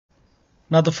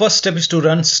Now the first step is to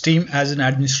run Steam as an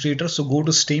administrator. So go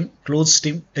to Steam, close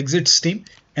Steam, exit Steam,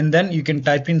 and then you can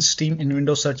type in Steam in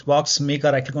Windows search box, make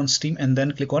a right click on Steam, and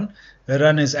then click on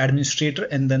run as administrator,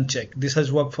 and then check. This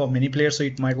has worked for many players, so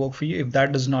it might work for you. If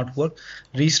that does not work,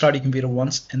 restart your computer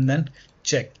once and then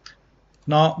check.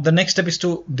 Now the next step is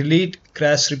to delete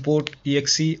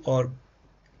crashreport.exe or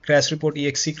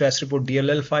crashreport.exe,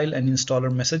 crashreport.dll file and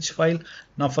InstallerMessage file.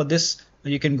 Now for this,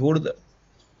 you can go to the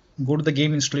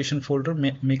game installation folder,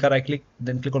 make a right click,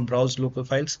 then click on browse local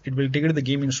files. It will take you to the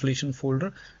game installation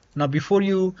folder. Now before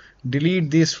you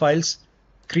delete these files,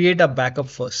 create a backup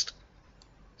first.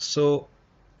 So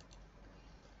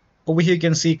over here you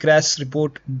can see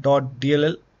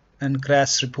crashreport.dll and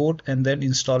crashreport and then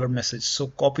InstallerMessage. So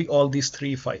copy all these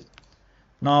three files.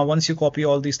 Now once you copy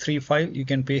all these three files, you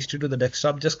can paste it to the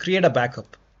desktop. Just create a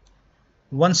backup.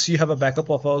 Once you have a backup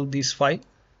of all these files,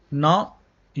 now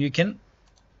you can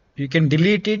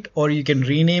delete it or you can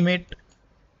rename it.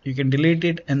 You can delete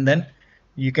it and then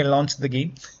you can launch the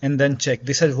game and then check.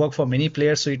 This has worked for many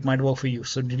players, so it might work for you.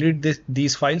 So delete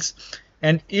these files,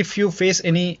 and if you face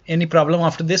any problem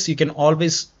after this, you can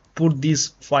always put these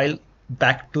files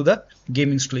back to the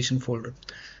game installation folder.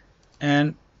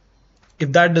 And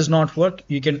if that does not work,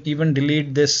 you can even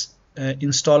delete this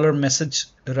InstallerMessage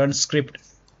run script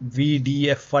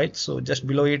VDF file. So just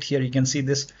below it here you can see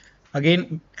this.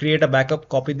 Again, create a backup,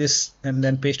 copy this and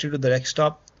then paste it to the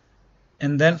desktop.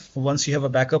 And then once you have a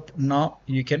backup, now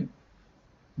you can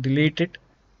delete it,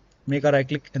 make a right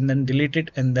click and then delete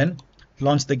it and then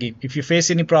launch the game. If you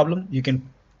face any problem, you can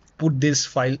put this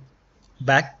file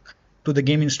back to the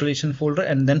game installation folder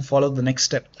and then follow the next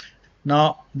step.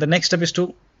 Now the next step is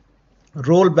to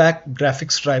roll back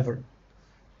graphics driver.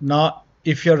 Now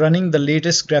if you're running the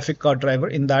latest graphic card driver,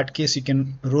 in that case you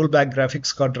can roll back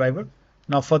graphics card driver.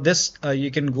 Now for this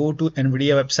you can go to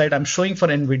NVIDIA website. I'm showing for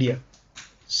NVIDIA,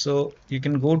 so you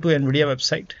can go to NVIDIA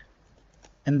website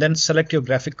and then select your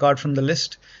graphic card from the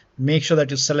list. Make sure that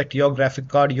you select your graphic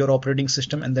card, your operating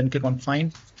system, and then click on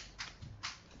find.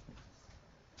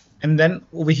 And then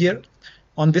over here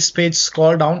on this page,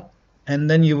 scroll down and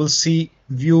then you will see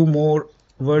view more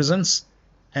versions.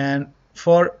 And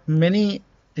for many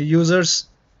users,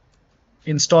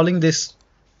 installing this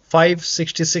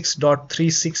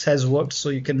 566.36 has worked. So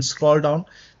you can scroll down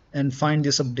and find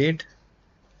this update.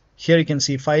 Here you can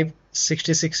see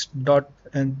 566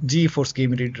 and GeForce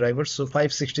Game Ready driver. So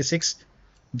 566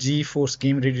 GeForce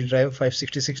Game Ready driver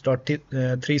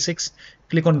 566.36.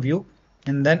 Click on view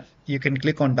and then you can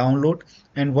click on download.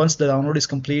 And once the download is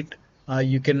complete,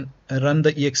 you can run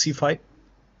the exe file.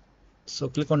 So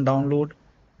click on download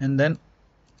and then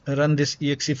run this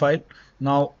exe file.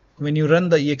 Now when you run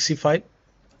the exe file,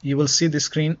 you will see this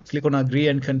screen. Click on agree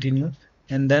and continue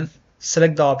and then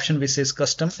select the option which says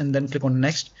custom and then click on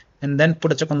next, and then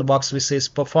put a check on the box which says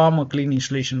perform a clean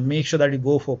installation. Make sure that you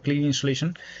go for clean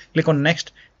installation. Click on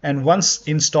next, and once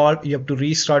installed you have to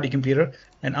restart your computer,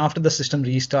 and after the system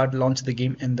restart, launch the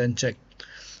game and then check.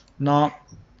 Now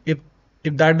if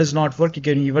that does not work, you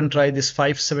can even try this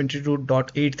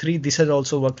 572.83. this has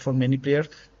also worked for many players.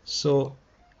 So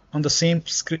on the same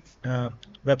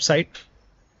website,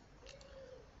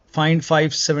 find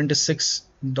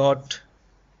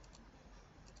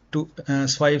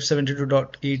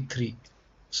 572.83.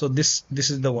 so this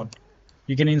is the one.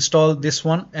 You can install this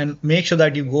one and make sure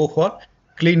that you go for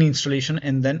clean installation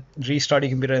and then restart your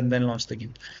computer and then launch the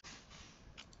game.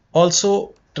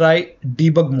 Also try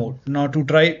debug mode. Now to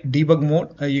try debug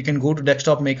mode, you can go to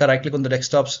desktop, make a right click on the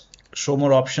desktop's show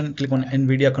more option, click on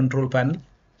NVIDIA control panel.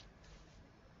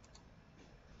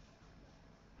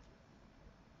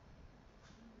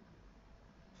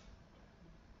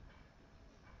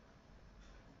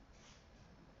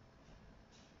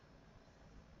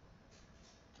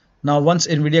 Now once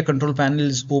NVIDIA control panel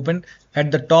is opened, at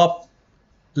the top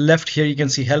left here you can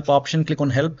see help option. Click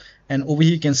on help, and over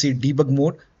here you can see debug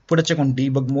mode. Put a check on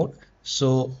debug mode.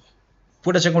 So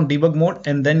put a check on debug mode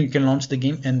and then you can launch the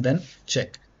game and then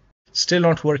check. Still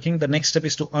not working. The next step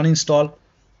is to uninstall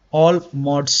all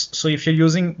mods. So if you're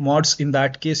using mods, in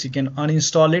that case you can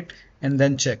uninstall it and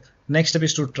then check. Next step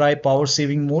is to try power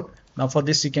saving mode. Now for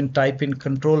this you can type in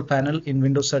control panel in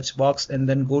Windows search box and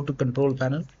then go to control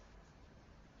panel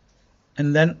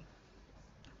and then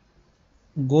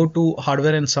go to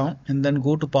hardware and sound and then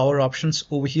go to power options.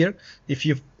 Over here if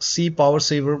you see power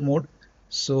saver mode,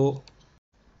 so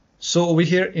over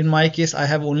here in my case I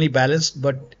have only balanced,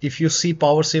 but if you see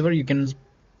power saver you can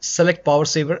select power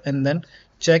saver and then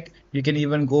check. You can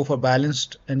even go for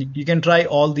balanced, and you can try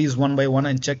all these one by one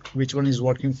and check which one is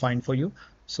working fine for you.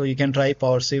 So you can try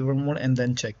power saver mode and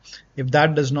then check. If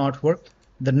that does not work,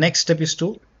 the next step is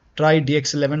to try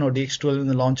DX11 or DX12 in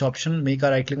the launch option. Make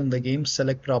a right click on the game,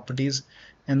 select properties,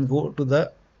 and go to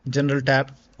the general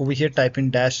tab. Over here type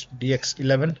in dash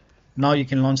DX11. Now you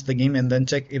can launch the game and then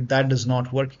check. If that does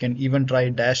not work, you can even try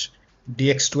dash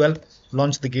DX12,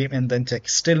 launch the game and then check.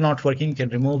 Still not working, you can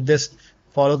remove this,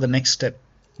 follow the next step.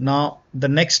 Now the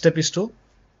next step is to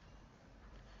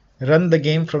run the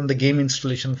game from the game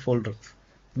installation folder.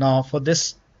 Now for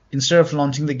this, instead of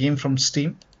launching the game from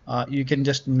Steam, you can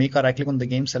just make a right click on the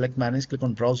game, select manage, click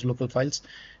on browse local files.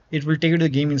 It will take you to the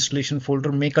game installation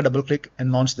folder, make a double click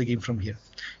and launch the game from here.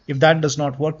 If that does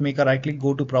not work, make a right click,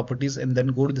 go to properties and then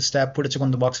go to this tab, put a check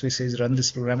on the box which says run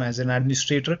this program as an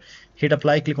administrator, hit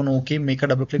apply, click on OK, make a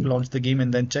double click, launch the game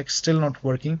and then check. Still not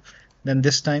working. Then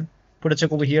this time put a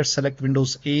check over here, select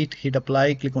Windows 8, hit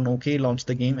apply, click on OK, launch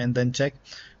the game and then check.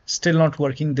 Still not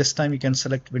working. This time you can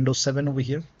select Windows 7 over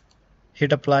here,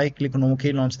 hit apply, click on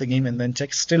OK, launch the game and then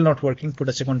check. Still not working. Put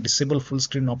a check on disable full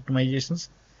screen optimizations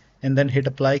and then hit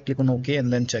apply, click on OK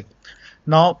and then check.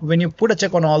 Now when you put a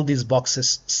check on all these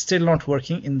boxes, still not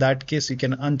working, in that case you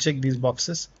can uncheck these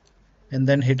boxes and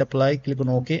then hit apply, click on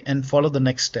OK and follow the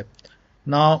next step.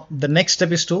 Now the next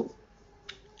step is to,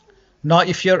 now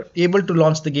if you're able to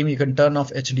launch the game, you can turn off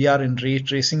HDR and ray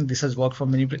tracing. This has worked for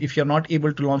many people. If you're not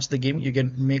able to launch the game, you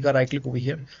can make a right click over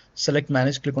here, select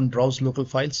manage, click on browse local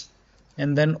files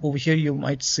and then over here you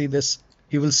might see this,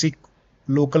 you will see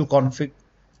local config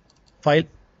file.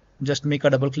 Just make a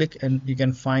double click and you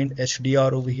can find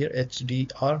HDR over here,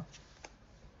 HDR,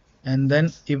 and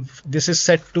then if this is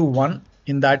set to 1,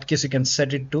 in that case you can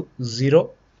set it to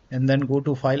 0 and then go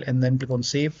to file and then click on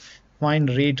save. Find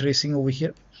ray tracing over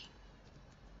here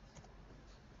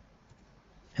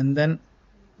and then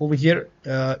over here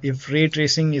if ray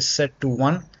tracing is set to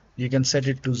 1, you can set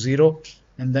it to 0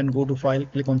 and then go to file,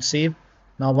 click on save.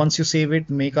 Now once you save it,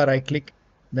 make a right click,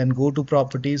 then go to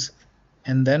properties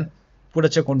and then put a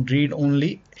check on read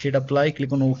only, hit apply,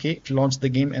 click on OK, launch the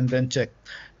game and then check.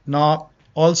 Now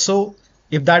also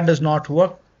if that does not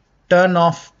work, turn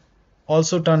off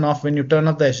when you turn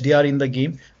off the HDR in the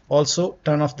game, also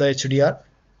turn off the HDR,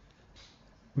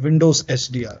 Windows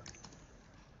HDR.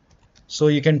 So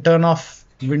you can turn off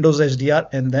Windows HDR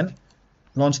and then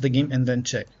launch the game and then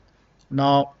check.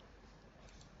 Now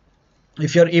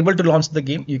if you're able to launch the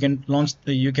game, you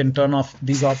can turn off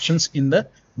these options in the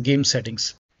game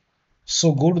settings.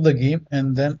 So go to the game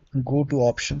and then go to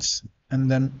options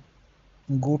and then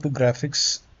go to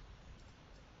graphics.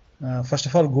 First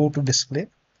of all, go to display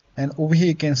and over here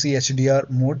you can see HDR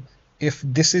mode. If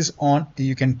this is on,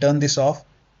 you can turn this off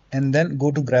and then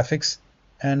go to graphics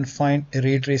and find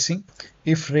ray tracing.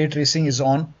 If ray tracing is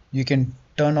on, you can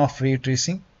turn off ray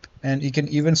tracing and you can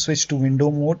even switch to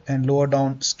window mode and lower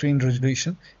down screen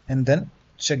resolution and then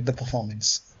check the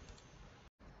performance.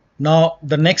 Now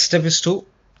the next step is to,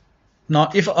 now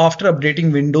if after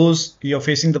updating Windows you're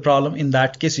facing the problem, in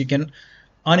that case you can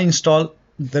uninstall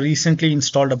the recently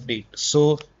installed update.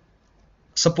 So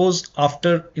suppose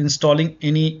after installing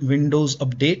any Windows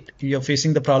update you're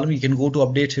facing the problem, you can go to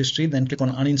update history, then click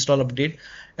on uninstall update,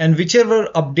 and whichever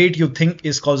update you think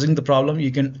is causing the problem,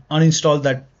 you can uninstall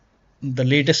that, the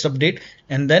latest update,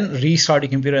 and then restart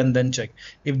your computer and then check.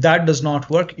 If that does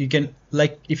not work, you can,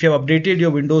 like if you have updated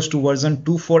your Windows to version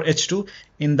 24H2,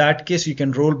 in that case you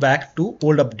can roll back to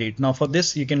old update. Now for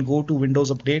this you can go to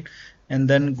Windows update and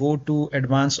then go to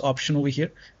advanced option over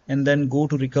here and then go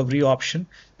to recovery option,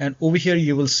 and over here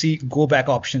you will see go back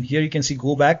option. Here you can see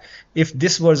go back. If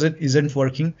this version isn't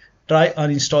working, try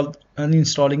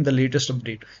uninstalling the latest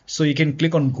update. So you can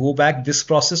click on go back. This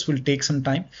process will take some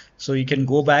time, so you can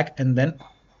go back and then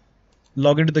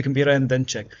log into the computer and then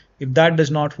check. If that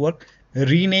does not work,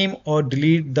 rename or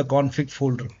delete the config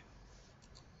folder.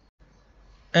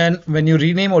 And when you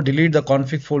rename or delete the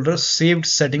config folder, saved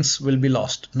settings will be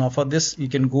lost. Now for this you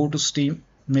can go to Steam,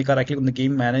 make a right click on the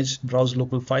game, manage, browse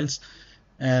local files,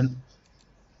 and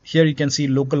here you can see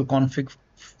local config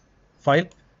file.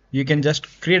 You can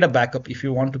just create a backup. If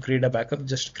you want to create a backup,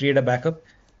 just create a backup,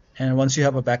 and once you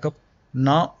have a backup,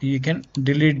 now you can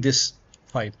delete this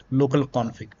file, local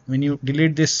config. When you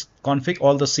delete this config,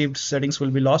 all the saved settings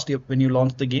will be lost. When you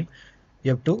launch the game,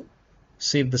 you have to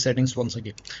save the settings once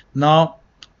again. Now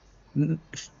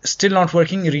still not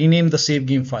working, rename the save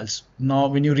game files. Now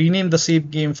when you rename the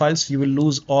save game files, you will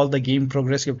lose all the game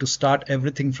progress. You have to start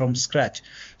everything from scratch.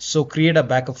 So create a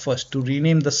backup first. To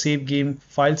rename the save game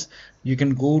files, you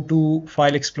can go to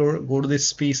File Explorer, go to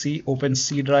this PC, open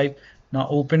C drive. Now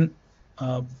open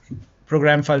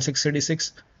program file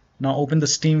 636. Now open the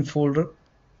Steam folder.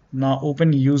 Now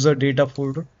open user data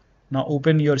folder. Now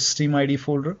open your Steam ID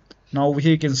folder. Now over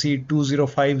here you can see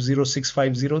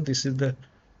 2050650. This is the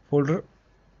folder.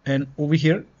 and over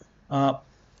here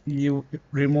you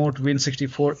remote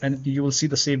win64 and you will see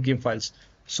the save game files.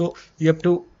 So you have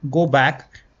to go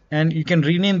back and you can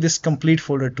rename this complete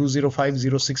folder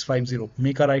 2050650.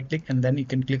 Make a right click and then you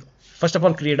can click, first of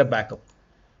all create a backup,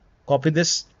 copy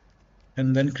this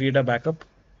and then create a backup.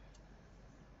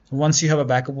 Once you have a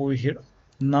backup over here,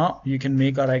 now you can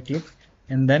make a right click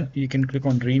and then you can click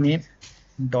on rename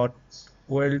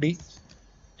 .old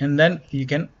and then you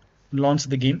can launch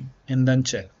the game and then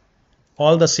check.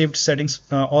 All the saved settings,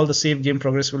 all the save game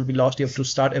progress will be lost. You have to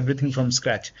start everything from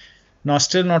scratch. Now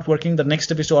still not working. The next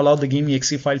step is to allow the game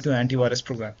exe file to antivirus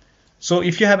program. So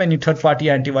if you have any third-party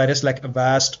antivirus like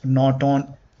Avast, Norton,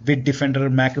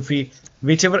 Bitdefender, McAfee,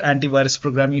 whichever antivirus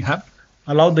program you have,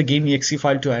 allow the game exe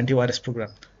file to antivirus program.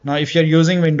 Now if you're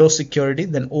using Windows security,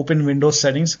 then open Windows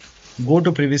settings, go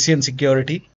to privacy and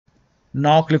security.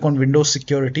 Now click on Windows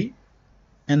security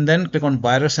and then click on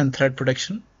virus and threat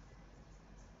protection.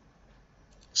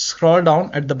 Scroll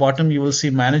down at the bottom, you will see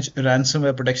manage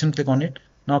ransomware protection. Click on it.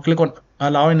 Now click on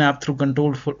allow an app through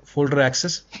controlled folder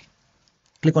access.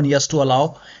 Click on yes to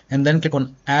allow and then click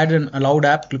on add an allowed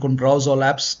app. Click on browse all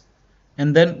apps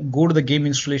and then go to the game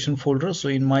installation folder. So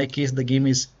in my case the game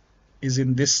is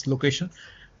in this location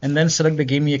and then select the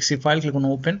game exe file. Click on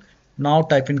open. Now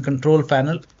type in control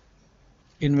panel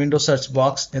in Windows search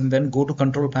box and then go to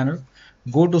control panel.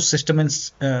 Go to system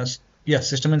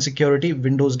and security,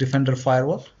 Windows Defender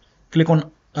Firewall. Click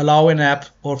on allow an app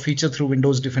or feature through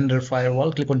Windows Defender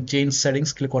Firewall. Click on change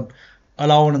settings. Click on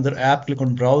allow another app. Click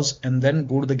on browse and then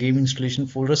go to the game installation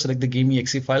folder. Select the game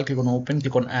exe file. Click on open.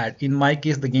 Click on add. In my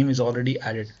case the game is already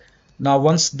added. Now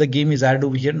once the game is added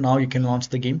over here, now you can launch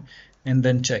the game and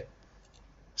then check.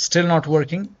 Still not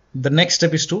working. The next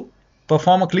step is to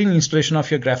perform a clean installation of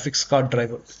your graphics card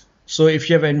driver. So if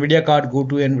you have NVIDIA card, go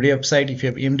to NVIDIA website. If you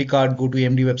have AMD card, go to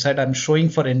AMD website. I'm showing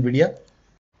for NVIDIA.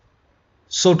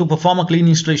 So to perform a clean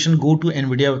installation, go to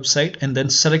NVIDIA website and then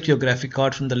select your graphic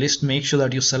card from the list. Make sure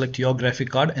that you select your graphic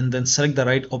card and then select the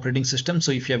right operating system.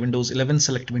 So if you have Windows 11,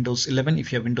 select Windows 11.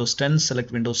 If you have Windows 10,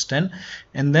 select Windows 10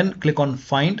 and then click on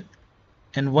find.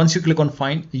 And once you click on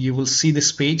find, you will see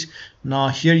this page. Now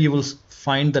here you will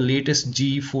find the latest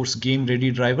GeForce Game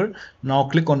Ready driver. Now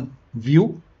click on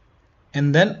view.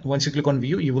 And then once you click on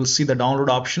view, you will see the download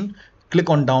option. Click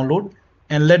on download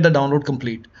and let the download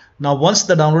complete. Now once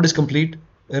the download is complete,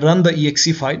 run the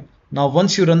exe file. Now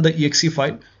once you run the exe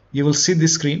file, you will see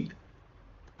this screen.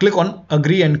 Click on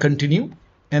agree and continue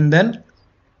and then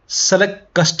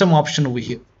select custom option over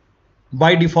here.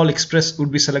 By default express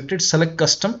would be selected. Select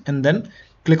custom and then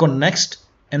click on next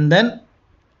and then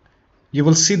you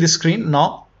will see this screen.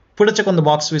 Now put a check on the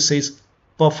box which says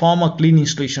perform a clean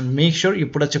installation. Make sure you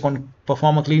put a check on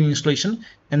perform a clean installation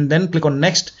and then click on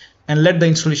next and let the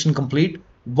installation complete.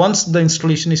 Once the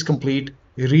installation is complete,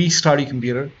 restart your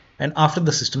computer and after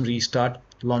the system restart,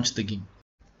 launch the game.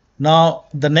 Now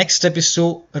the next step is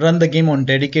to run the game on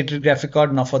dedicated graphic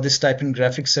card. Now for this, type in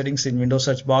graphics settings in Windows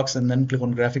search box and then click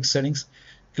on graphics settings.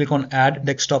 Click on add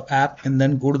desktop app and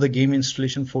then go to the game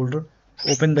installation folder.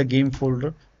 Open the game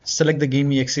folder, select the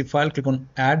game exe file, click on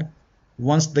add.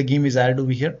 Once the game is added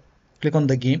over here, click on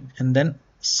the game and then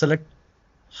select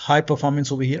high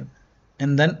performance over here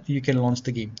and then you can launch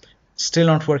the game. Still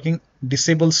not working.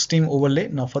 Disable Steam overlay.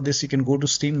 Now for this you can go to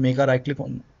Steam, make a right click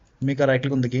on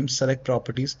the game, select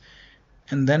properties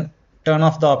and then turn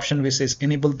off the option which says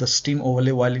enable the Steam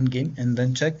overlay while in game and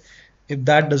then check. If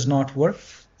that does not work,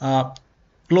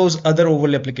 close other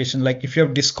overlay application. Like if you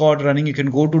have Discord running, you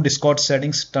can go to Discord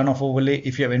settings, turn off overlay.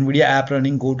 If you have NVIDIA app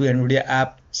running, go to NVIDIA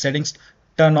app settings,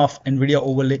 turn off NVIDIA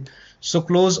overlay. So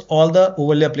close all the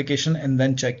overlay application and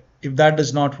then check. If that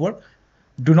does not work,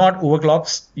 do not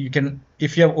overclock. You can,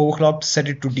 if you have overclocked, set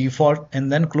it to default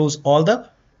and then close all the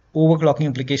overclocking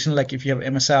application. Like if you have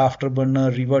MSI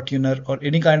Afterburner, ReverTuner or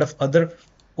any kind of other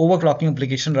overclocking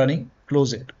application running,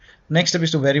 close it. Next step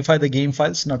is to verify the game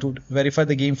files. Now to verify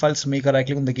the game files, make a right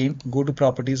click on the game, go to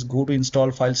properties, go to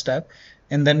install files tab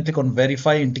and then click on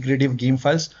verify integrity of game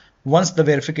files. Once the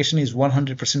verification is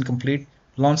 100% complete,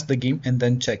 launch the game and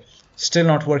then check. Still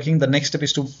not working. The next step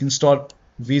is to install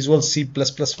Visual C++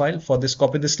 file. For this,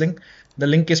 copy this link. The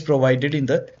link is provided in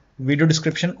the video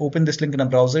description. Open this link in a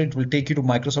browser. It will take you to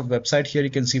Microsoft website. Here you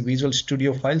can see Visual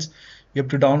Studio files. You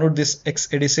have to download this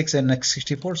x86 and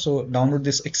x64. So download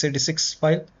this x86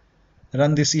 file,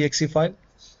 run this exe file.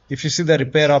 If you see the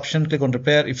repair option, click on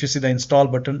repair. If you see the install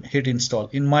button, hit install.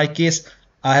 In my case,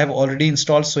 I have already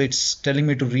installed, so it's telling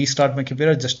me to restart my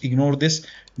computer. Just ignore this.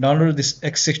 Download this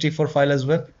x64 file as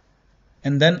well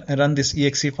and then run this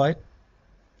exe file.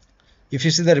 If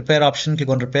you see the repair option, click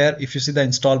on repair. If you see the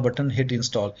install button, hit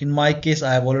install. In my case,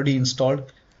 I have already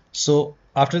installed, So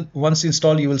after once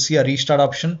installed, you will see a restart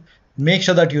option. Make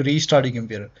sure that you restart your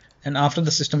computer, and after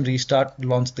the system restart,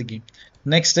 launch the game.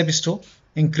 Next step is to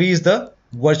increase the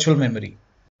virtual memory.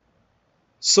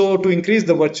 So to increase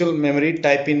the virtual memory,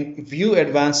 type in View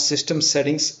Advanced System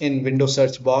Settings in Windows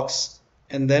search box,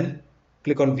 and then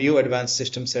click on View Advanced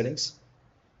System Settings,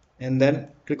 and then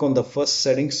click on the first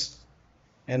settings,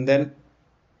 and then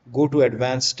go to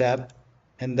Advanced tab,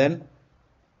 and then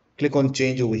click on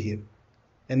Change over here,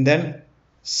 and then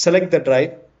select the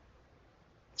drive.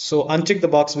 So uncheck the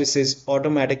box which says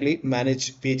automatically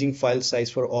manage paging file size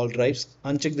for all drives.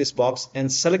 Uncheck this box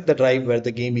and select the drive where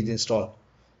the game is installed.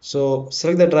 So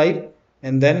select the drive,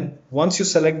 and then once you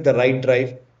select the right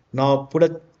drive, now put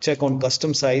a check on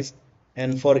custom size,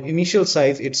 and for initial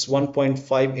size it's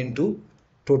 1.5 into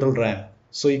total RAM.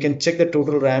 So you can check the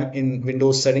total RAM in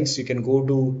Windows settings. You can go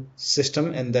to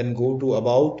system and then go to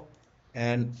about,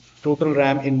 and total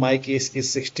RAM in my case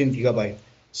is 16 gigabyte.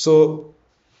 So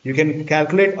you can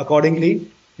calculate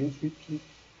accordingly.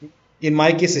 In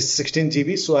my case it's 16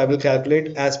 GB, so I will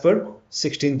calculate as per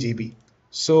 16 GB.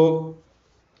 So,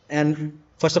 and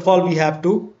first of all we have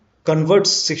to convert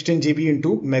 16 GB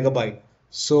into megabyte.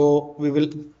 So we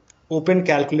will open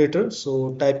calculator.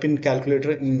 So type in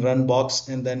calculator in run box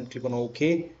and then click on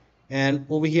OK, and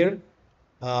over here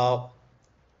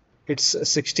it's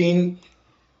 16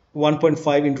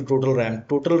 1.5 into total RAM.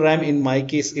 Total RAM in my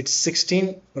case it's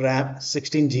 16 RAM,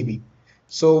 16 GB.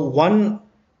 So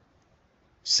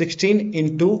 116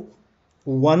 into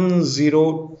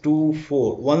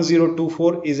 1024.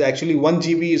 1024 is actually 1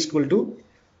 GB is equal to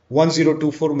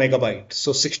 1024 megabyte.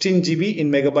 So 16 GB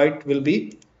in megabyte will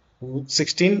be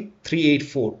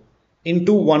 16384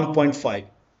 into 1.5.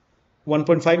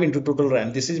 1.5 into total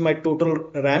RAM. This is my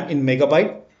total RAM in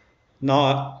megabyte.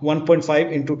 Now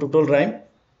 1.5 into total RAM,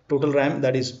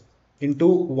 that is into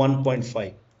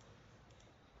 1.5.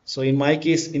 So in my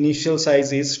case initial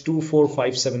size is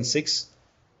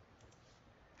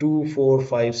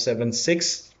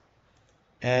 24576,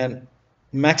 and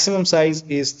maximum size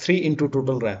is 3 into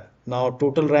total RAM. Now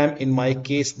total RAM in my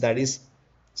case that is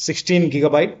 16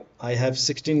 gigabyte. I have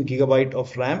 16 gigabyte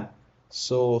of RAM.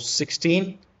 So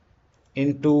 16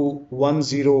 into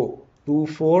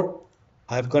 1024,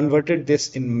 I have converted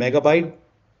this in megabyte.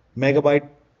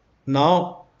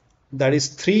 Now that is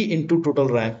 3 into total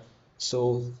RAM.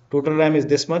 So total RAM is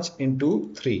this much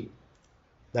into 3,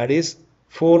 that is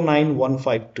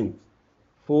 49152.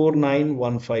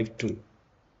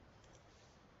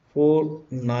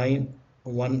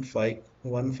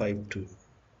 49152.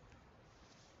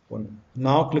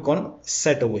 Now click on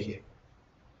set over here,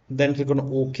 then click on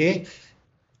OK,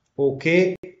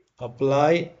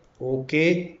 apply,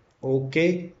 OK.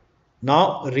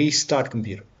 Now restart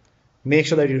computer. Make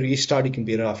sure that you restart your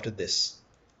computer after this.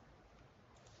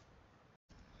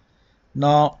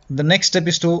 Now the next step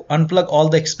is to unplug all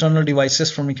the external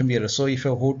devices from your computer. So if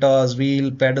your HOTAs,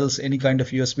 wheel, pedals, any kind of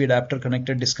USB adapter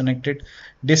connected, disconnect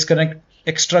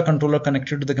extra controller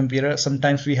connected to the computer.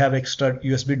 Sometimes we have extra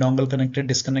USB dongle connected,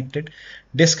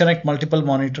 disconnect multiple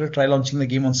monitor, try launching the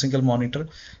game on single monitor.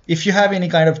 If you have any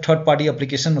kind of third-party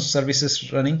application or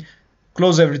services running,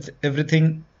 close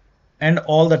everything and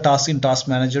all the tasks in task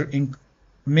manager.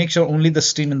 Make sure only the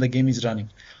Steam in the game is running.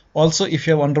 Also, if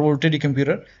you have undervolted your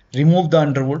computer, remove the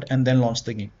undervolt and then launch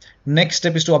the game. Next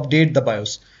step is to update the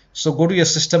BIOS. So go to your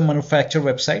system manufacturer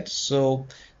website. So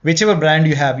whichever brand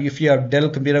you have, if you have Dell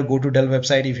computer, go to Dell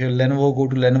website. If you have Lenovo, go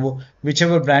to Lenovo.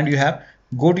 Whichever brand you have,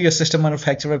 go to your system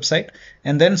manufacturer website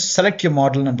and then select your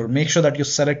model number. Make sure that you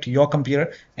select your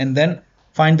computer and then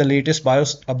find the latest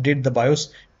BIOS, update the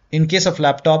BIOS. In case of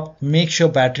laptop, make sure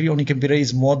battery on your computer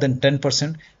is more than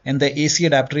 10% and the AC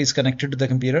adapter is connected to the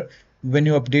computer when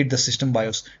you update the system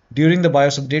BIOS. During the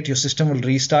BIOS update, your system will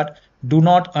restart. Do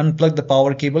not unplug the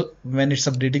power cable when it's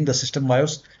updating the system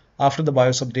BIOS. After the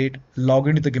BIOS update, log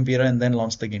into the computer and then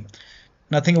launch the game.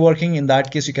 Nothing working, in that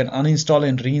case you can uninstall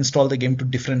and reinstall the game to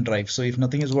different drives. So if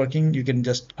nothing is working, you can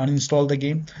just uninstall the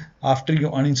game. After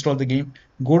you uninstall the game,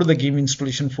 go to the game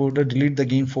installation folder, delete the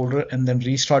game folder and then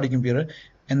restart your computer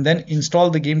and then install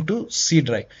the game to C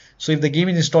drive. So if the game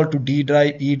is installed to D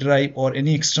drive, E drive or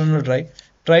any external drive,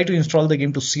 try to install the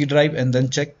game to C drive and then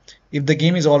check. If the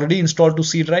game is already installed to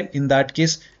C drive, in that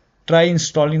case try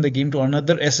installing the game to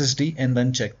another SSD and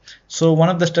then check. So one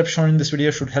of the steps shown in this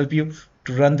video should help you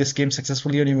to run this game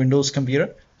successfully on your Windows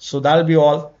computer. So that'll be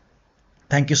all.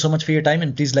 Thank you so much for your time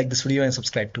and please like this video and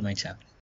subscribe to my channel.